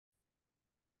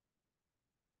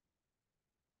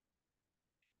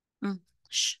嗯，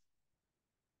是。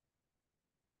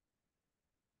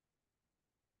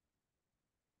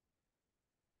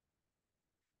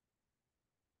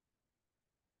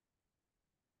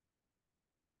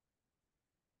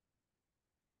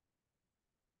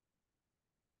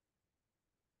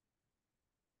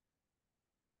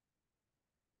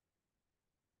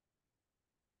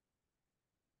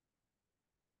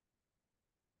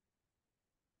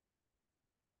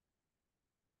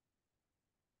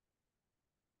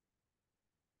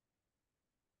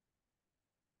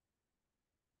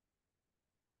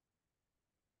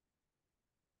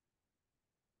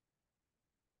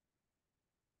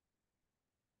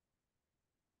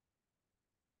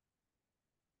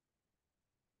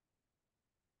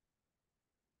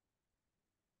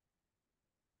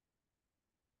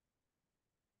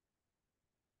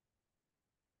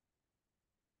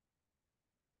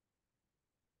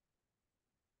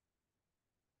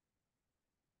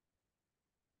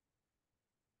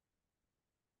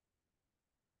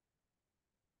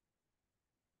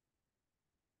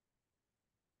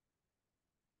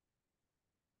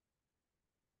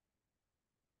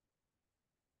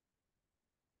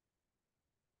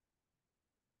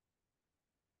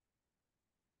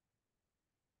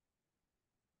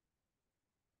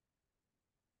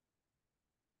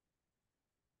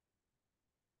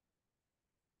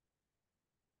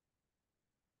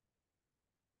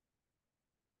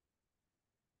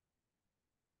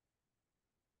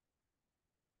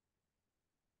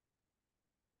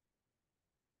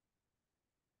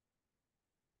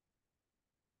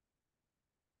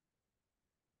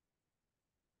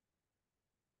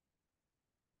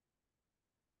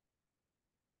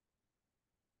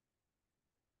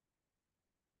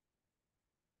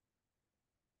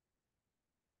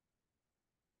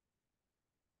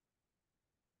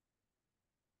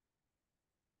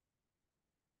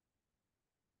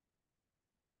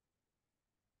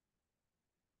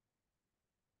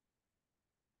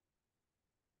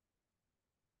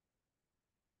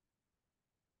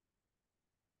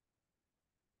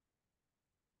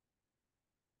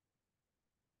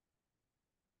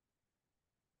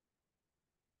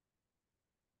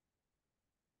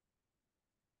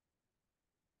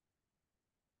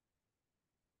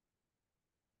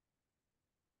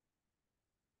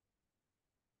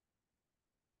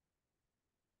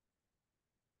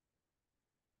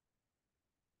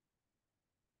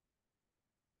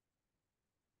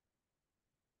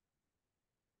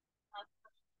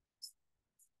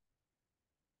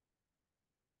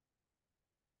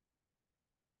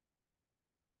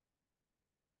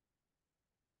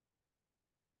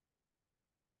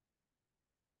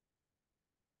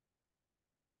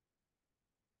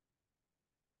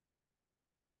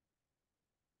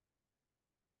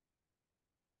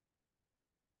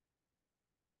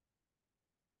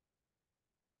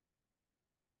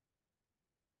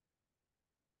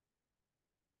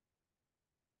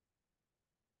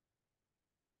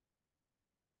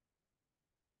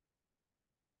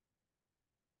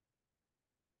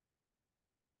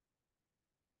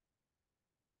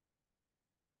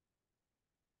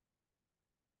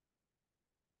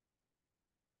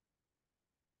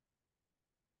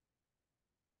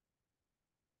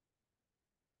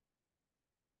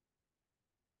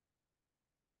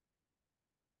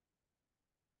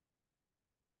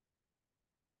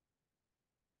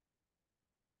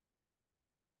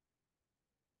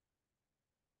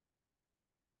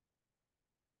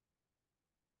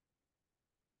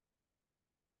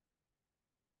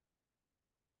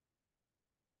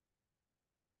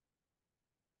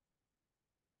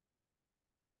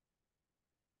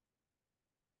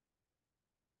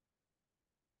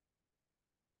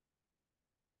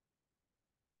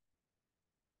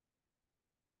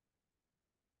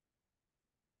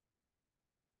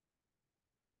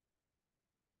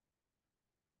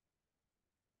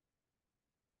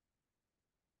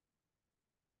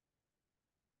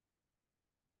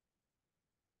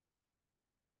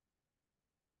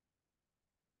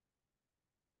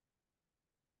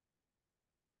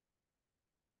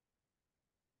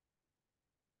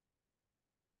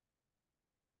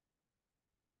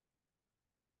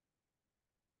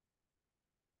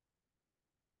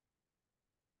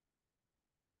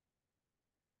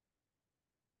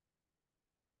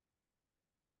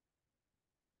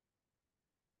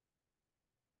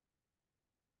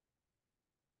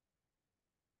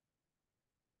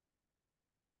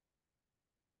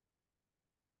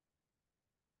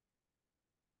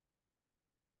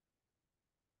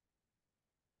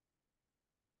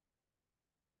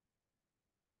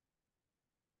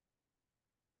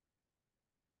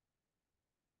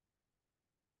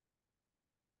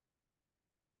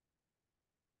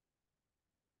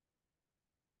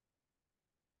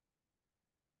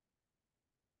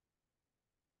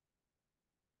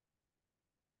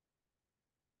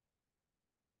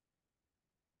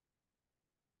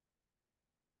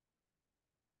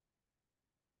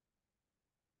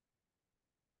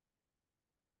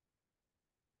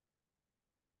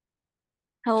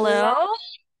Hello? Hello.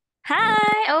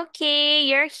 Hi. Okay,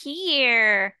 you're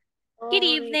here. Good Morning,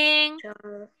 evening.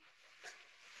 teacher.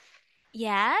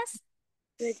 Yes.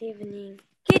 Good evening.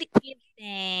 Good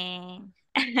evening.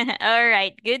 All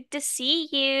right. Good to see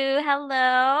you.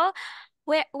 Hello.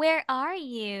 Where are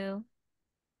you?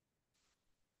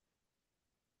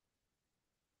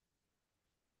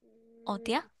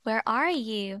 Otia, where are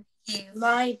you?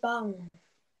 My bum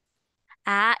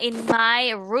Ah, in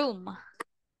my room.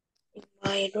 in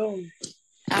my room.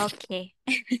 Okay.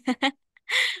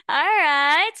 All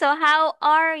right. So how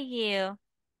are you?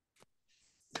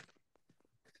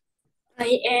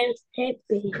 I am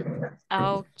happy.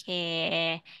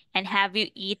 Okay. And have you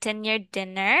eaten your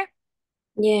dinner?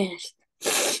 Yes.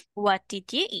 What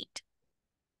did you eat?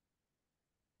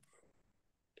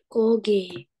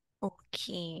 Gogi.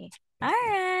 Okay. All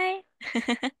right.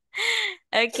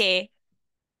 Okay.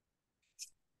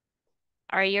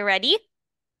 Are you ready?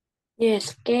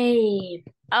 Yes, game.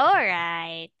 All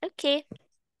right. Okay.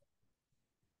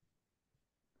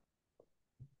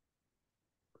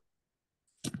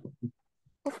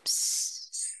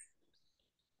 Oops.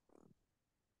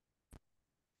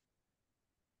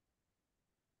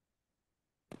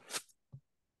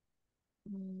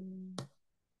 Mm,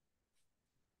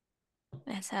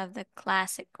 Let's have the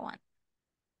classic one.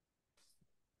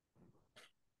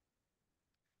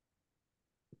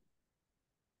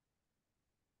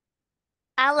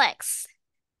 Alex,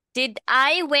 did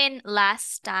I win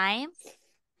last time?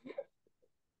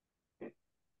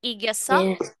 이겼어?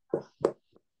 Yes.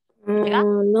 내가?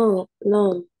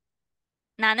 No.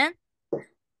 나는?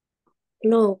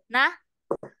 No. 나?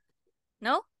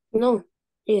 No? No.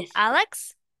 Yes.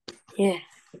 Alex? Yes.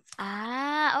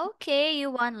 Ah, okay.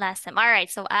 You won last time. All right.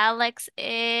 So Alex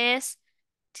is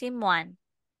team one.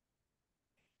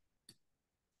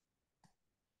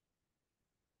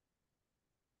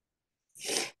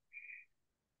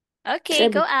 Okay,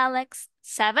 go Seven. Alex.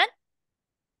 Seven?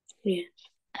 Yes.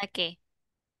 Okay.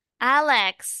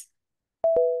 Alex,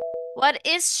 what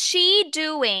is she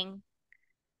doing?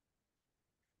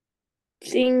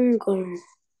 Single.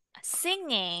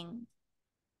 Singing.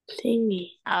 Singing.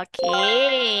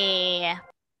 Okay.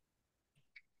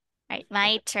 Right,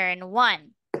 my turn.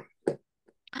 One.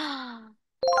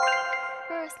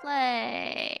 First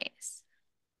place.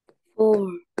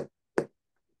 Four.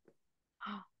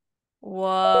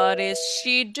 What is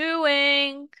she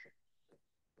doing?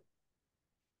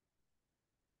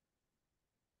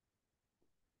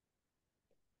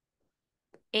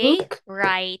 A. Book.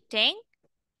 Writing.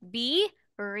 B.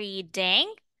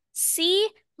 Reading. C.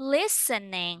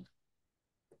 Listening.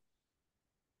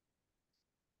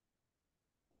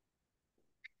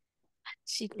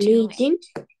 What's she doing? Reading.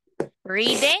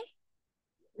 Reading?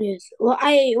 Yes.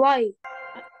 Why?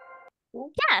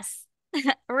 Yes.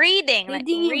 Reading, like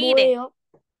리딩이 reading. 뭐예요?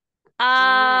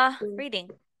 아, Reading.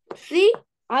 C?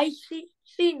 I see.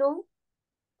 C, no?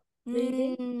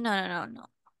 Reading? No.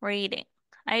 Reading.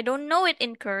 I don't know it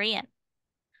in Korean.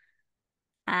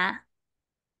 아,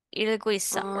 읽고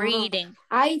있어. 아, Reading.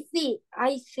 I see.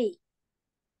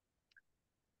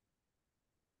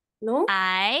 No?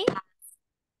 I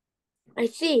I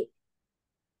see.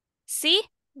 see?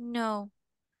 No.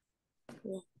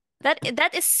 Yeah.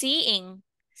 That is seeing.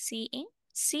 Seeing?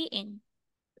 Seeing.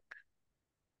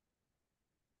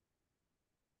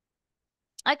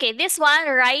 Okay, this one,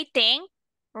 writing.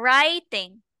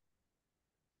 Writing.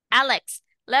 Alex,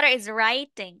 letter is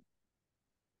writing.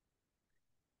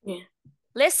 Yeah.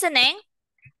 Listening.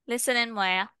 Listening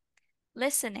뭐야?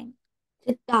 Listening.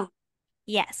 듣다.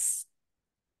 Yes.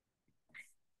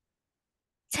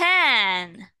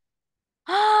 10.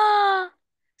 Ah,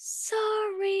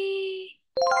 sorry.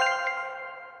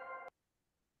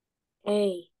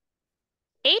 A.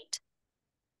 8.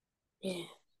 Yeah.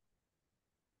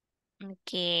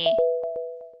 Okay.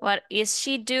 What is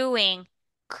she doing?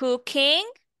 Cooking,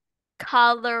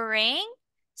 coloring,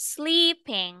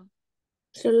 sleeping.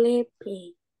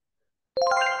 Sleeping.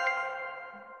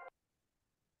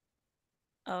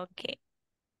 Okay.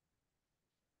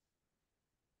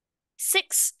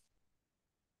 6.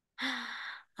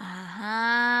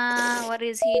 What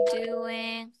is he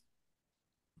doing?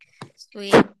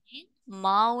 Sweeping,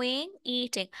 mowing,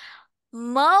 eating.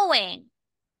 Mowing.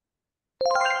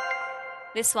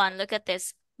 This one, look at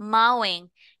this.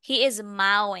 Mowing. He is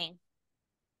mowing.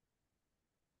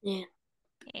 Yeah.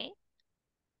 Okay.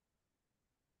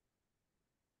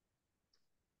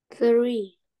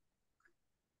 3.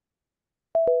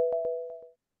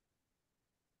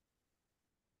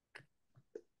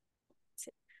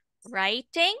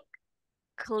 Writing,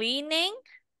 cleaning,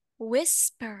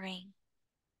 whispering.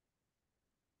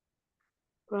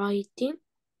 Writing.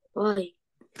 Why?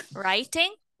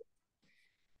 Writing?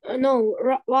 No,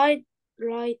 why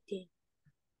writing?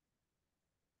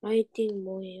 writing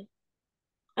뭐예요?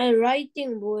 아니,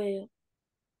 writing 뭐예요?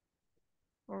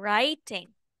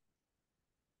 Writing.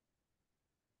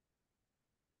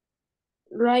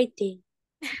 writing.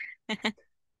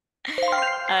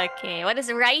 Okay, what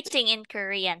is writing in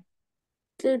Korean?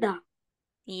 쓰다.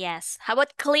 Yes. How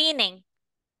about cleaning?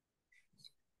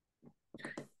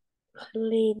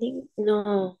 cleaning?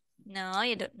 No. No,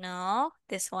 you don't know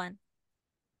this one.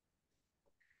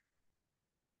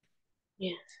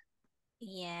 Yes.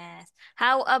 Yes.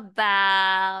 How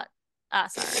about,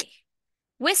 sorry,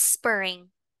 whispering,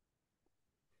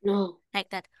 No. like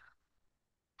that.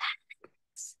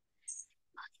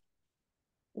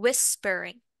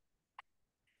 Whispering.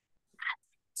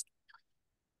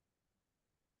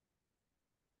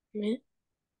 네?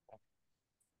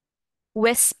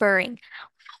 Whispering.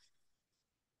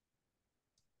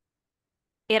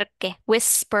 이렇게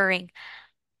whispering.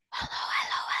 Hello,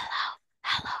 hello, hello.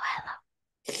 Hello, hello.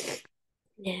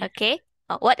 Yeah. Okay?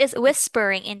 What is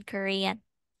whispering in Korean?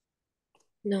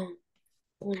 No.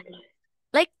 몰라요.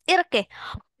 Like 이렇게.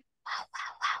 Wow,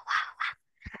 wow, wow, wow, wow.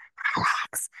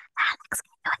 Alex, Alex,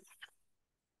 can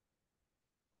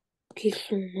you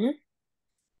귓속말?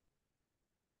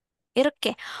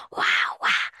 이렇게. Wow,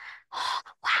 wow.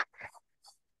 Wow.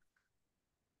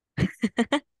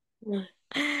 네.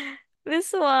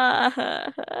 This one.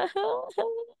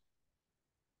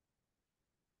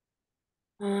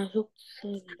 아,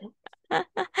 속삭이다.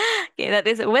 Okay, that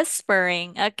is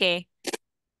whispering. Okay.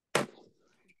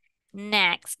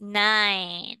 Next,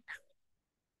 9.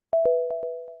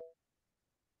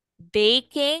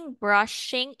 Baking,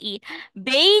 brushing, eat.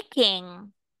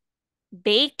 Baking.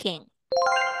 Baking.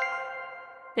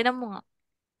 Tinan mo nga.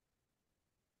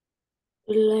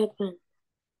 11.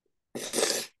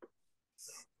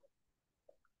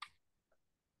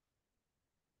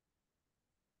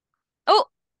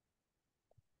 Oh!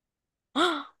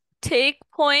 Take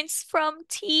points from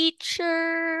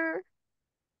teacher.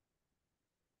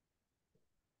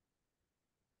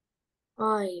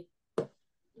 5.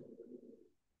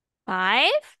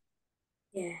 5?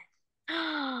 Yeah.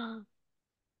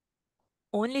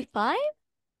 Only 5?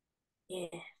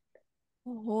 Yeah.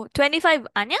 Oh, 25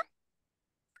 아니야?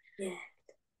 Yeah.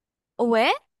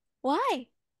 왜? Why?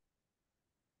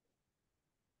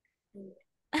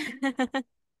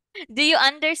 Do you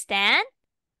understand?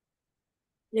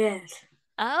 Yes.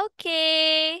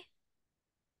 Okay.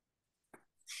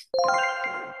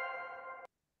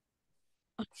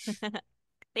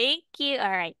 Thank you.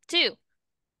 All right. 2.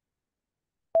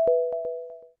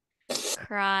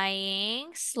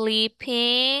 Crying,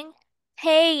 sleeping,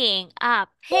 paying up.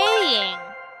 Paying.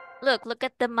 Look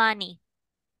at the money.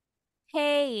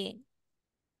 Paying.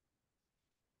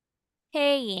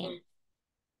 Paying.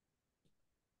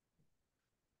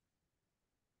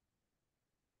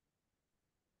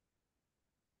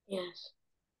 Yeah. Yes.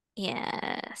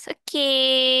 Yes.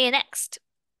 Okay. Next.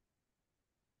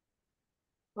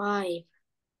 5.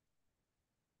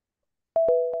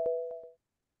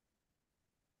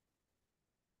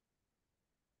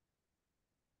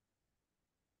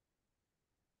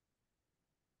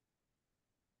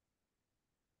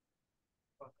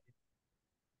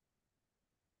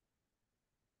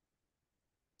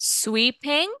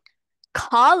 Sweeping,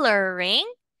 coloring,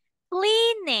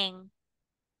 cleaning.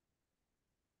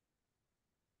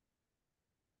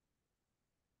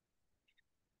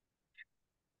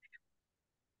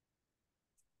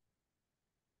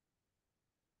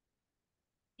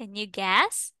 Can you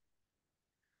guess?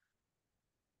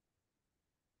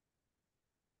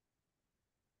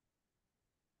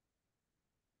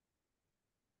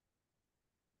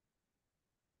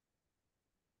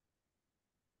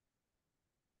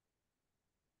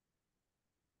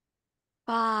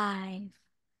 5,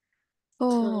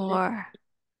 Coloring. 4,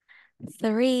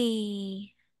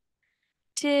 3,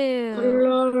 2.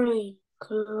 Coloring.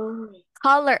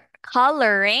 Coloring.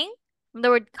 Coloring. The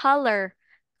word color.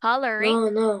 Coloring, No,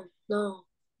 no, no.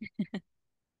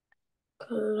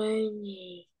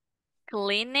 Cleaning.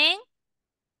 cleaning.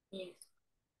 Yes.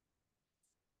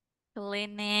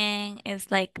 Cleaning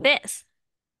is like this.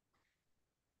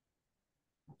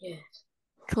 Yes.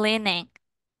 Cleaning.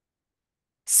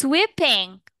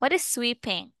 Sweeping. What is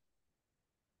sweeping?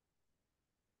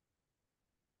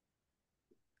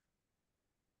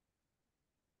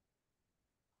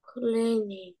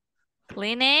 Cleaning.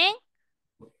 Cleaning?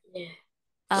 Yeah.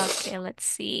 Okay, let's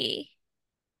see.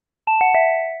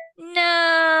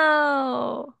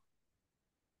 No.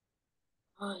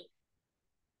 5.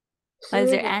 What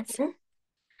is your 쓰다. answer? Why?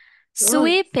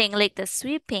 Sweeping, like the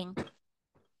sweeping.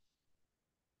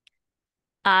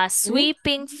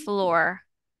 Sweeping floor.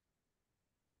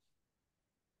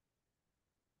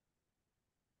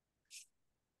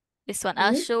 This one,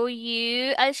 I'll Hmm? show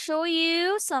you. I'll show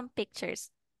you some pictures.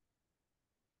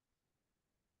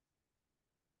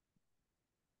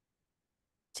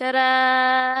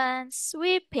 Ta-da!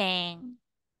 Sweeping.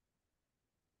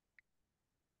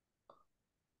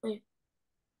 Wait,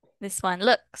 This one,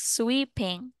 look,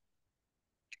 sweeping.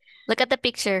 Look at the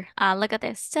picture. Look at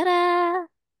this. Ta-da!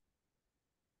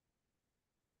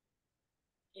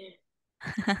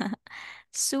 yeah.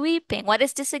 Sweeping. What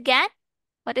is this again?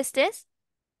 What is this?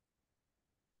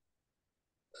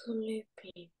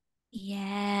 Sleeping.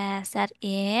 Yes, that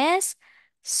is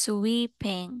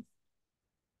sweeping.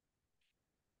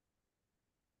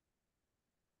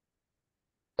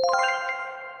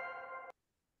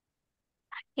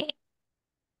 Okay.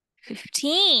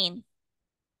 15.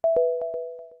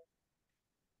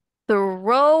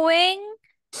 Throwing,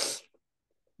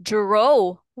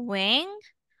 drawing,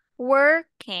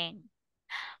 working.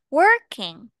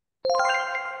 Working.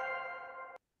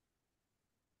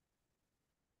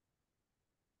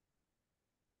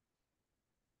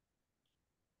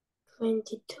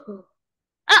 22.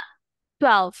 Ah,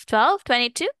 12. 12,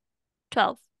 22,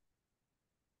 12.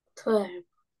 12.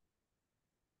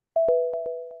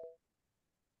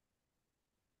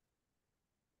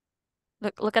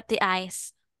 Look at the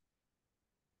eyes.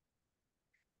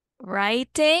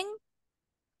 Writing,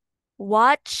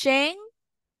 watching,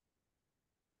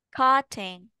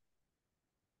 cutting.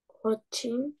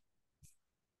 Watching.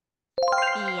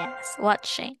 Yes,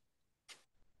 watching.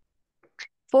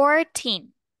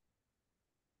 14.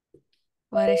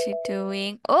 What is she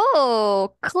doing?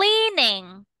 Oh,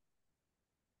 cleaning.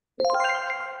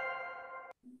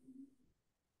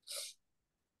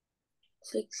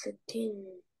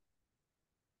 16.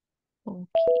 Okay.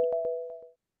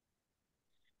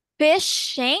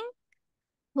 Fishing,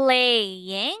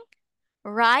 playing,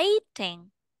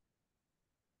 writing.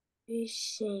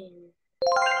 Fishing.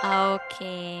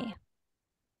 Okay.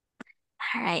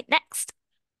 All right, next.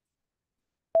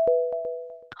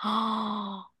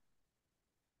 Oh,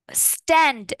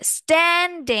 standing.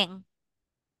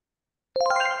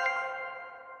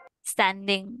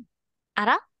 Standing.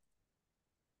 Ara?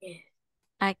 Yeah.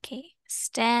 Okay,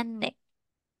 standing.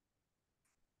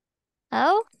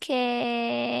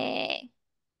 Okay.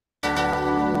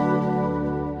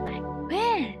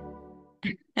 Win.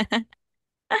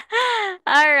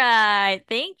 All right.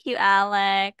 Thank you,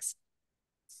 Alex.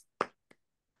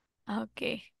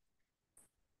 Okay.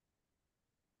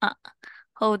 Uh,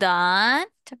 hold on.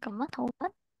 잠깐만, hold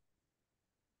on.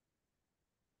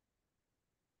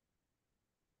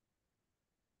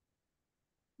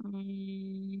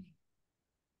 음,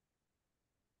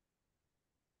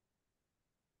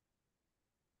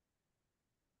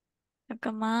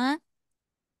 잠깐만.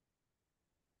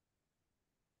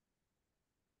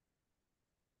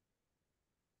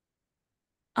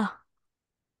 Oh,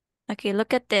 okay,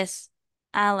 look at this.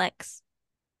 Alex,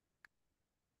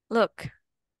 look.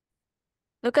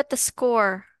 Look at the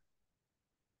score.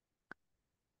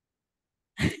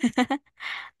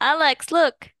 Alex,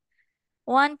 look.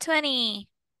 120.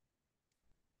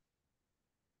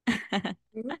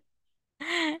 Hmm?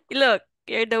 Look,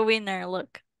 you're the winner.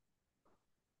 Look.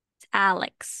 It's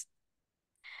Alex.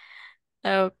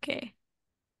 Okay.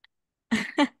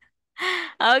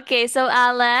 Okay, so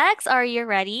Alex, are you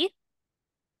ready?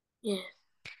 Yes.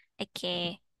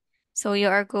 Okay. So you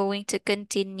are going to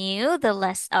continue the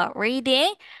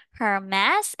reading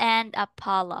Hermes and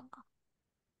Apollo.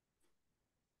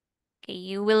 Okay,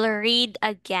 you will read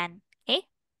again. Okay?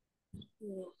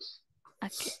 Yes.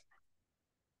 Okay.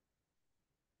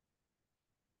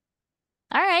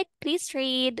 All right, please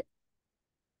read.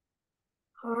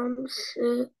 Arms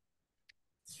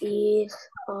is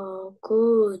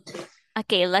good.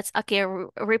 Okay,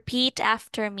 repeat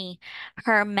after me.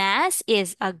 Hermes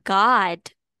is a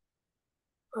god.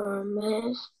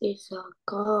 Hermes is a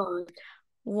god.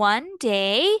 One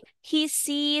day he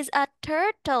sees a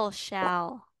turtle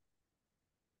shell.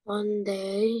 One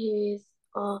day he's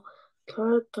a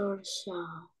turtle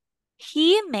shell.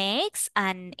 He makes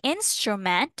an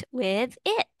instrument with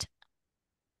it.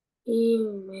 He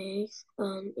makes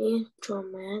an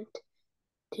instrument.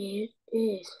 This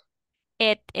is.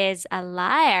 It is a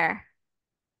lyre.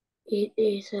 It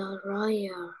is a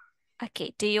lyre.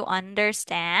 Okay, do you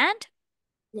understand?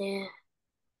 Yeah.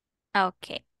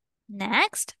 Okay.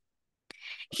 Next.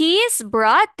 His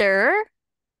brother,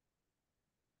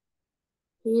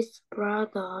 His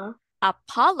brother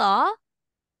Apollo,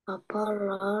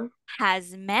 Apollo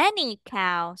has many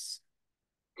cows.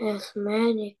 has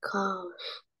many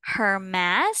cows.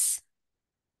 Hermes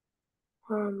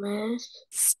Hermes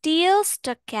steals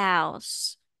the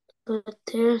cows.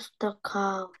 steals the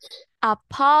cows.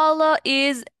 Apollo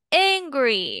is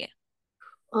angry.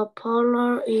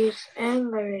 Apollo is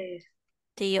angry.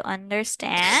 Do you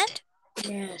understand?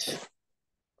 Yes.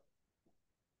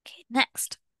 Okay,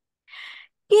 next.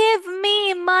 Give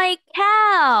me my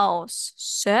cows,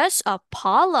 says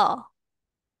Apollo.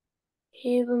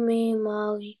 Give me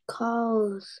my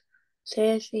cows,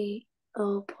 says the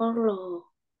Apollo.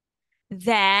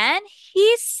 Then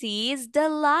he sees the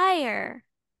lyre.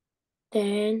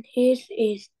 Then his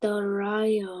is the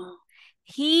lion.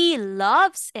 He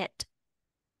loves it.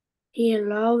 He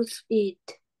loves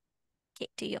it. Okay,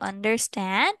 do you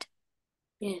understand?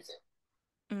 Yes.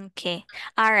 Okay.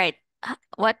 All right.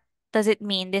 What does it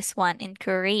mean, this one in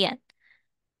Korean?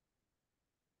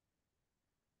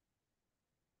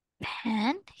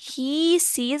 Pen? He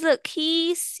sees, look,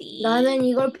 he sees. 나는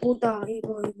이걸 보다.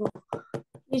 이거.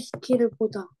 위스키를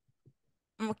보다.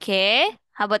 Okay.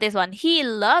 How about this one? He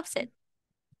loves it.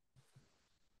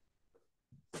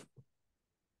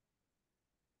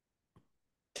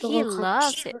 He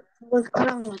loves it. 저걸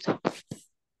사랑하자.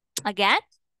 Again?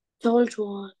 저걸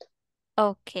좋아하다.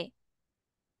 Okay.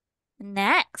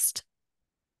 Next.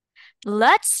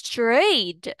 Let's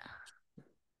trade.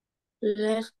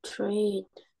 Let's trade.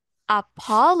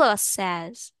 Apollo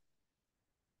says.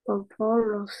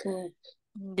 Apollo says.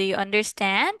 Do you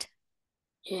understand?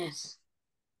 Yes.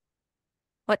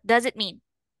 What does it mean?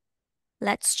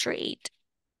 Let's trade.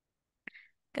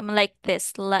 Come like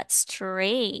this. Let's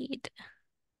trade.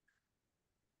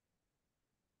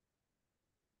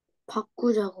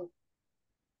 바꾸자고.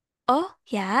 Oh,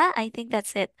 yeah, I think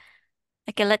that's it.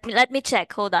 Okay, let me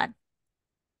check. Hold on.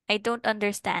 I don't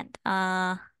understand.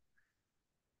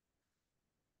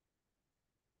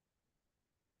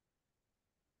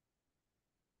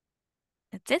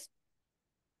 That's it?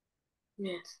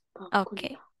 Yes. 바꾼다.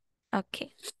 Okay.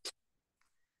 Okay.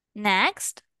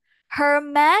 Next.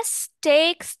 Hermes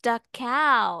takes the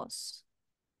cows.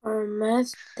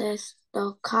 Hermes takes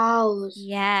the cows.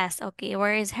 Yes. Okay,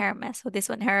 where is Hermes? So this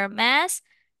one, Hermes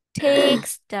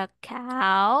takes the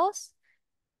cows.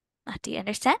 Do you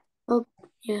understand? Oh,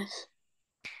 yes.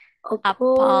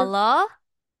 Apollo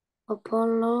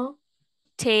Apollo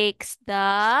takes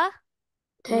the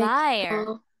takes lyre.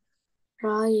 the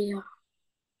lyre.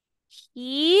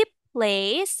 He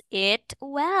plays it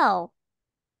well.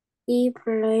 He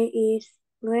plays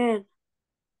well.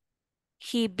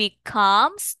 He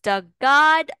becomes the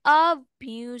god of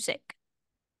music.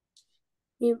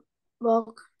 He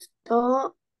was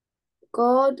the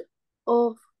god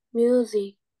of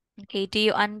music. Okay, do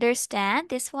you understand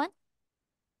this one?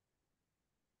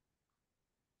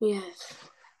 Yes.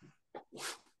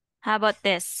 How about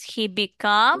this? He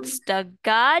becomes the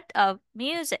god of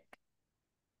music.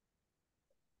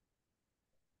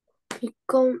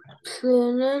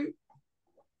 비컴스는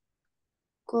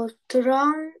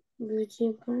것들랑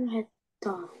뮤직을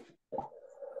했다.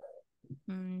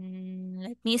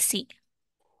 Let me see.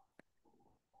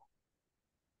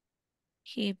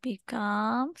 He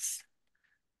becomes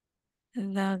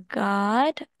the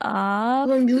god of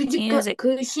그럼 뮤직가 music.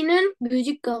 그 시는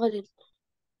뮤직가가 됐다.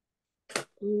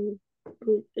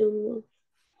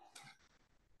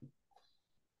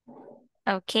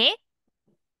 Okay?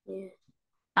 예.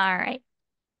 All right.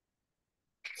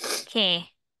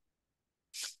 Okay.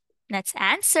 Let's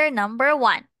answer number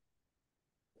 1.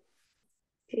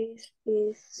 This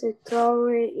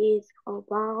story is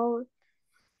about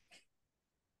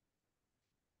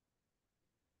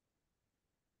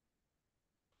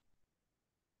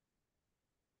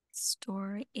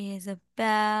Story is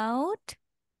about.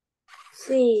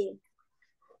 C.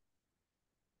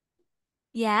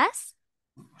 Yes?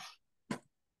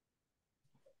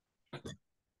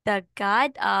 The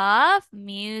god of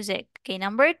music. Okay,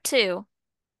 number 2.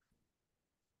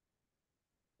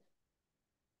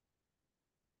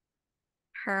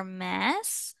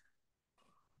 Hermes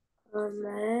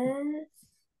Hermes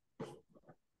it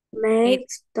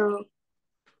makes the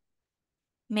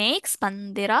makes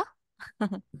bandera.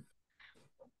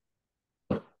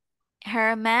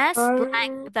 Hermes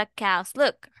blank Hermes the cows.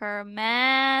 Look,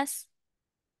 Hermes.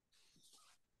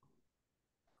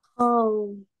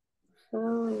 oh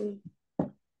sorry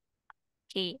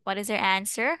Okay, what is your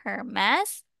answer?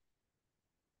 Hermes.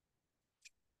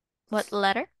 What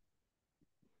letter?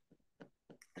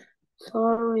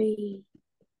 sorry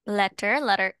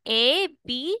Letter A,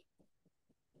 B.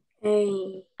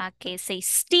 A Okay, say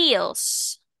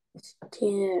steals.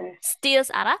 dear Steals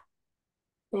알아?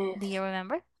 Do yes you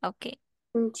remember? Okay.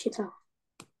 훔치다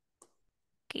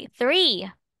Okay,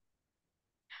 3.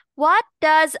 What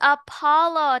does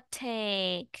Apollo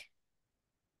take?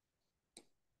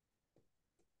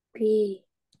 B.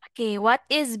 Okay, what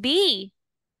is B?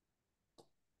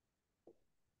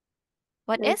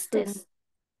 What is Rifle. this?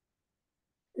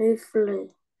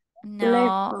 Rifle.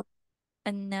 No,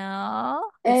 Leopard.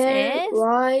 no. This is?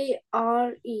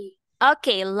 Lyre.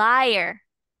 Okay, liar.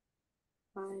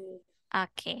 Lyre.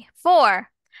 Okay, 4.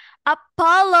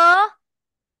 Apollo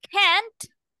can't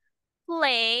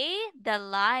play the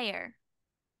lyre.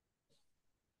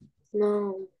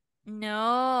 No.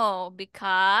 No,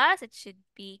 because it should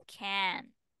be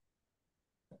can.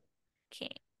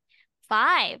 Okay,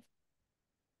 5.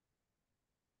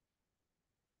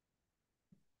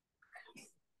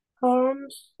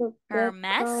 Hermes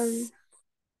Hermes.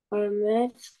 become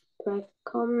Hermes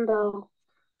become the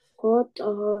god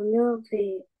of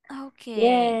music.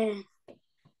 Okay. Yes.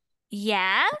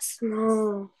 Yes?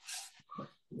 No.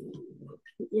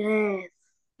 Yes.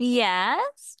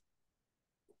 Yes?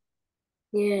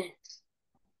 Yes.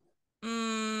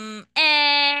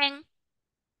 And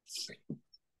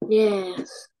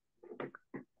Yes.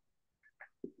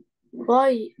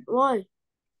 Why? Why?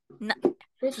 n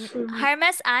Listen.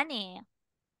 Hermes ani.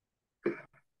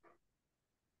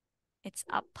 It's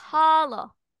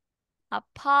Apollo.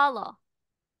 Apollo.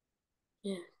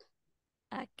 Yes.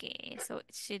 Okay, so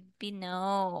it should be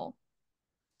no.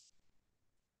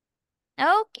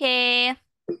 Okay.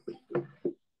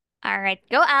 All right,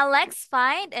 go Alex,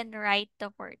 find and write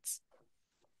the words.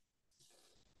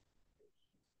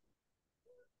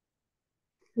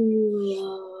 Yeah.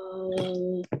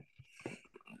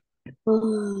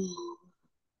 Oh.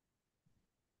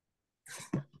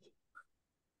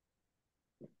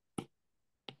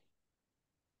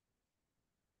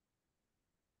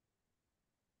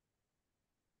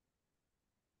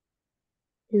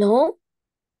 No.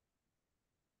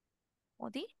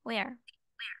 어디? Where?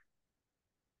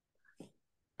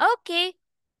 Okay.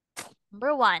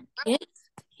 Number 1. Yes.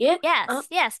 Yes. Yes,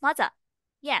 yes, 맞아.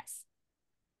 Yes.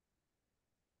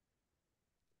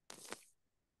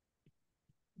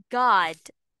 God.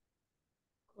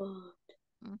 God.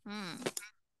 Mm-hmm.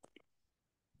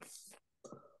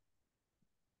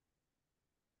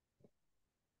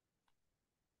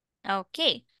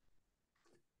 Okay.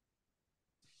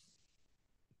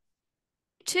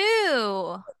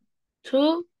 2.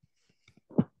 Two.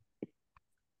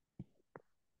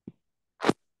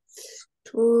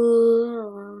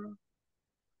 Two.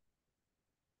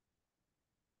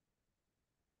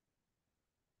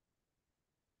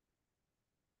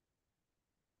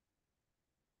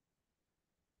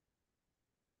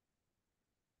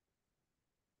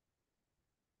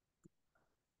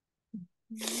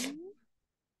 Mhm.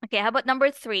 Okay, how about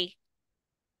number 3?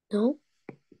 No.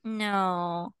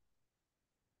 No.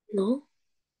 No.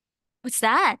 What's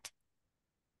that?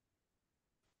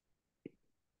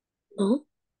 No.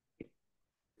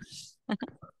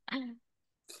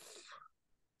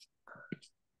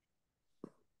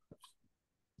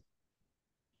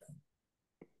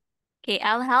 Okay,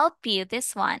 I'll help you.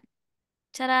 This one.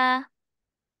 Ta-da. Mm-hmm.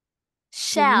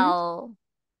 Shell.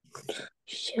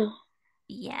 Sure.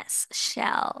 Yes,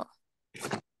 shell.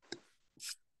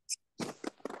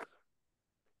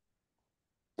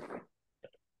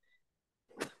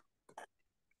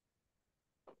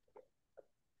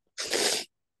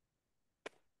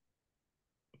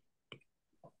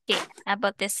 Okay, how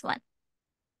about this one?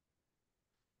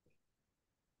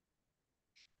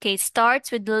 Okay,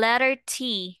 starts with the letter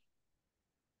T.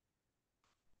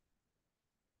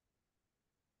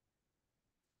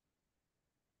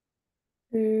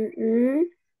 Mm-mm.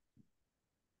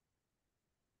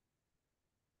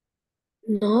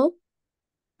 No.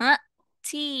 Huh?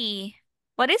 T.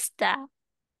 What is that?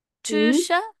 Mm.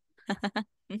 Tusha?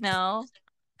 No.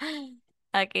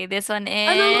 Okay, this one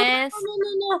Ah, no, no, no, is no, no,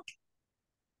 no.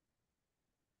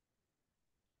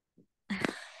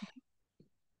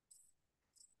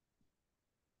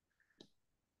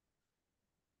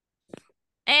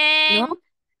 No. eng.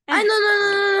 Ah, no, no,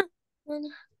 no, no, no.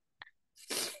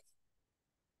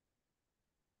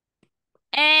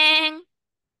 Eng.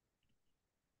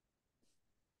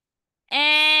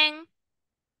 Eng.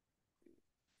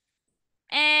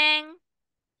 Eng.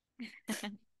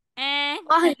 Eng.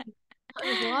 Why?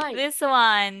 Why? This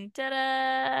one.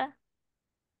 Ta-da.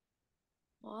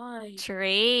 Why?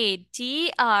 Trade.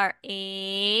 Trade.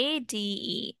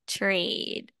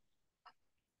 Trade.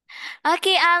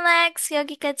 Okay, Alex,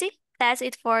 여기까지. That's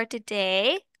it for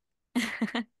today.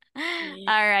 Yeah.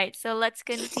 All right, so let's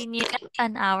continue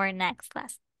on our next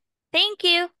class. Thank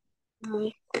you.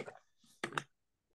 Why?